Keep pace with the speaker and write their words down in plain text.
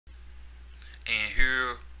And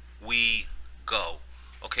here we go.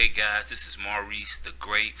 Okay, guys, this is Maurice the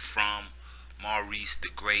Great from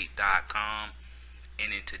MauriceTheGreat.com.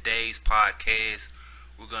 And in today's podcast,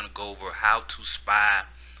 we're going to go over how to spy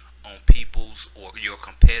on people's or your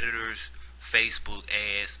competitors' Facebook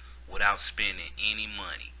ads without spending any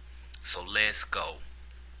money. So let's go.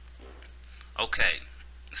 Okay,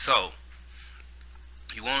 so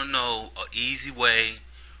you want to know an easy way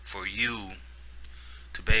for you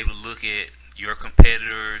to be able to look at your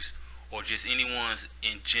competitors or just anyone's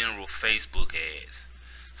in general Facebook ads.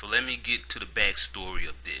 So let me get to the backstory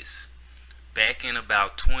of this. Back in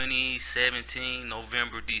about 2017,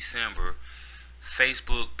 November, December,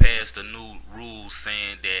 Facebook passed a new rule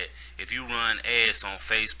saying that if you run ads on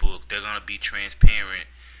Facebook, they're going to be transparent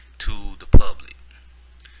to the public.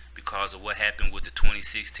 Because of what happened with the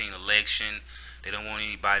 2016 election, they don't want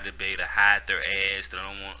anybody to be able to hide their ads. They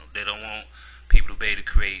don't want people to be able to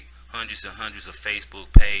create hundreds and hundreds of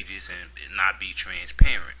Facebook pages and not be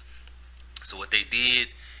transparent. So what they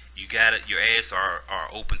did, your ads are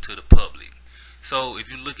open to the public. So if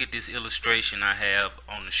you look at this illustration I have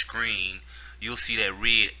on the screen, you'll see that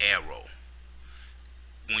red arrow.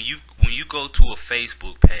 When you go to a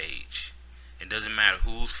Facebook page, it doesn't matter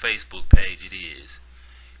whose Facebook page it is,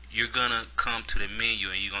 you're gonna come to the menu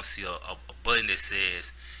and you're gonna see a button that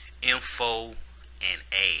says info and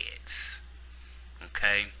ads.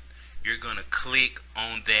 Okay, you're gonna click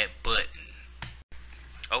on that button.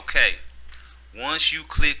 Okay, once you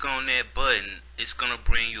click on that button, it's gonna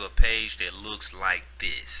bring you a page that looks like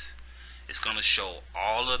this. It's gonna show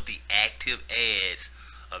all of the active ads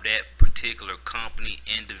of that particular company,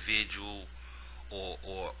 individual, or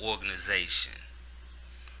organization.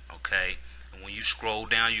 Okay, and when you scroll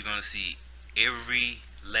down, you're gonna see every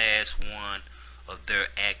last one of their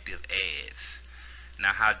active ads.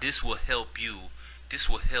 Now, how this will help you? This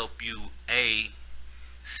will help you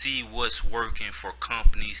see what's working for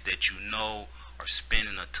companies that you know are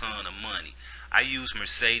spending a ton of money. I use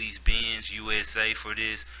Mercedes-Benz USA for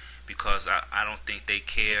this because I don't think they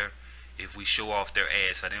care if we show off their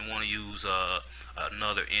ads. I didn't want to use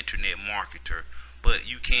another internet marketer, but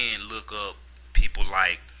you can look up people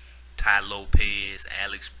like Ty Lopez,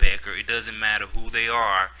 Alex Becker. It doesn't matter who they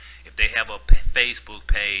are. If they have a Facebook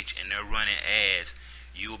page and they're running ads,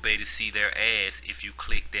 you'll be able to see their ads if you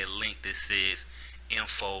click that link that says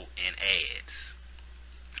info and ads.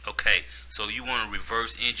 Okay, so you want to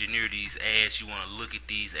reverse engineer these ads. You want to look at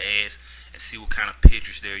these ads and see what kind of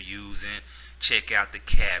pictures they're using. Check out the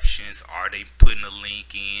captions. Are they putting a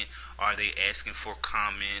link in? Are they asking for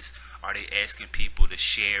comments? Are they asking people to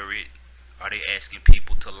share it? Are they asking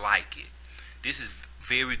people to like it? This is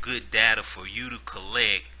very good data for you to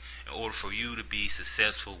collect in order for you to be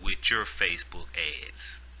successful with your Facebook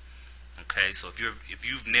ads. Okay, so if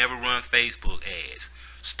you've never run Facebook ads,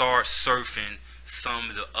 start surfing some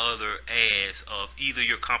of the other ads of either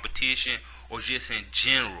your competition or just in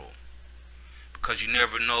general, because you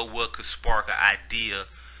never know what could spark an idea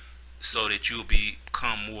so that you'll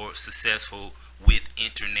become more successful with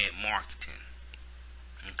internet marketing.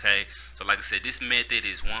 Okay, so like I said, this method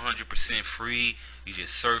is 100% free. You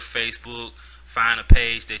just surf Facebook, find a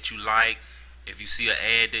page that you like. If you see an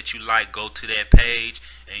ad that you like, go to that page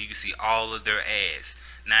and you can see all of their ads.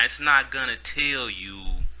 Now, it's not gonna tell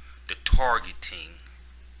you the targeting.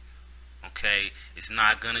 Okay, it's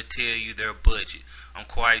not gonna tell you their budget. I'm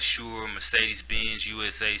quite sure Mercedes-Benz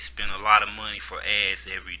USA spend a lot of money for ads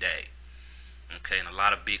every day. Okay, and a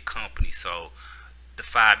lot of big companies. So the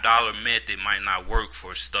 $5 method might not work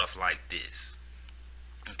for stuff like this.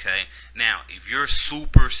 Okay, now if you're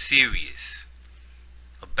super serious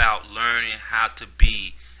about learning how to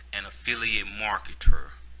be an affiliate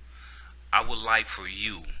marketer, I would like for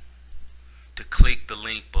you to click the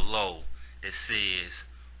link below that says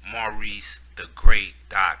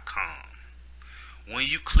MauriceTheGreat.com. When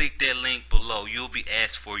you click that link below, you'll be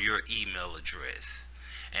asked for your email address,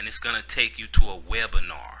 and it's going to take you to a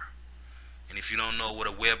webinar. And if you don't know what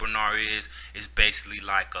a webinar is, it's basically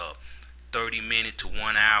like a 30-minute to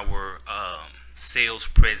 1 hour sales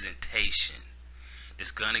presentation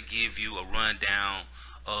that's going to give you a rundown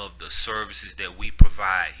of the services that we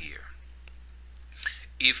provide here.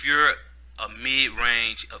 If you're a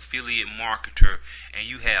mid-range affiliate marketer and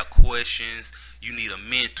you have questions, you need a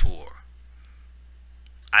mentor,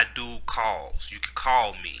 I do calls. You can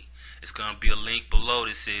call me. It's going to be a link below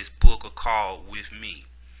that says book a call with me.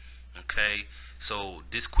 Okay, so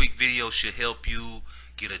this quick video should help you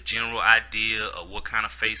get a general idea of what kind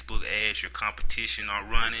of Facebook ads your competition are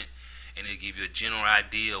running, and it'll give you a general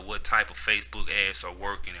idea of what type of Facebook ads are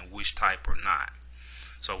working and which type are not.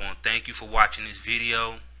 So I want to thank you for watching this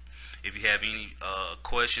video. If you have any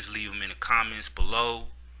questions, leave them in the comments below.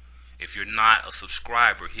 If you're not a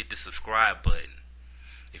subscriber, hit the subscribe button.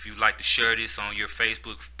 If you'd like to share this on your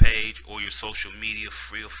Facebook page or your social media,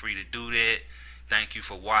 feel free to do that. Thank you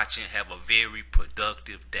for watching. Have a very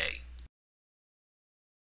productive day.